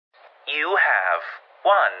You have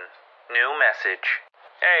one new message.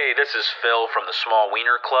 Hey, this is Phil from the Small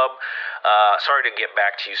Weiner Club. Sorry to get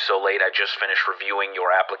back to you so late. I just finished reviewing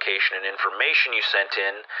your application and information you sent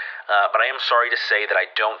in, but I am sorry to say that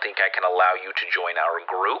I don't think I can allow you to join our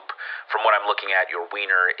group. From what I'm looking at, your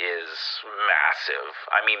wiener is massive.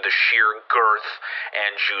 I mean, the sheer girth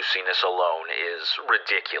and juiciness alone is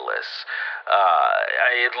ridiculous.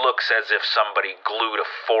 It looks as if somebody glued a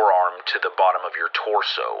forearm to the bottom of your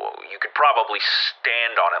torso. You could probably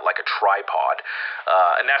stand on it like a tripod.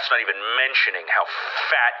 And that's not even mentioning how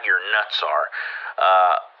fat your nuts are.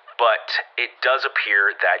 But it does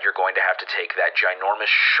appear that you're going to have to take that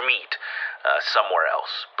ginormous schmeat somewhere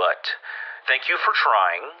else. But thank you for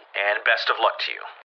trying, and best of luck to you.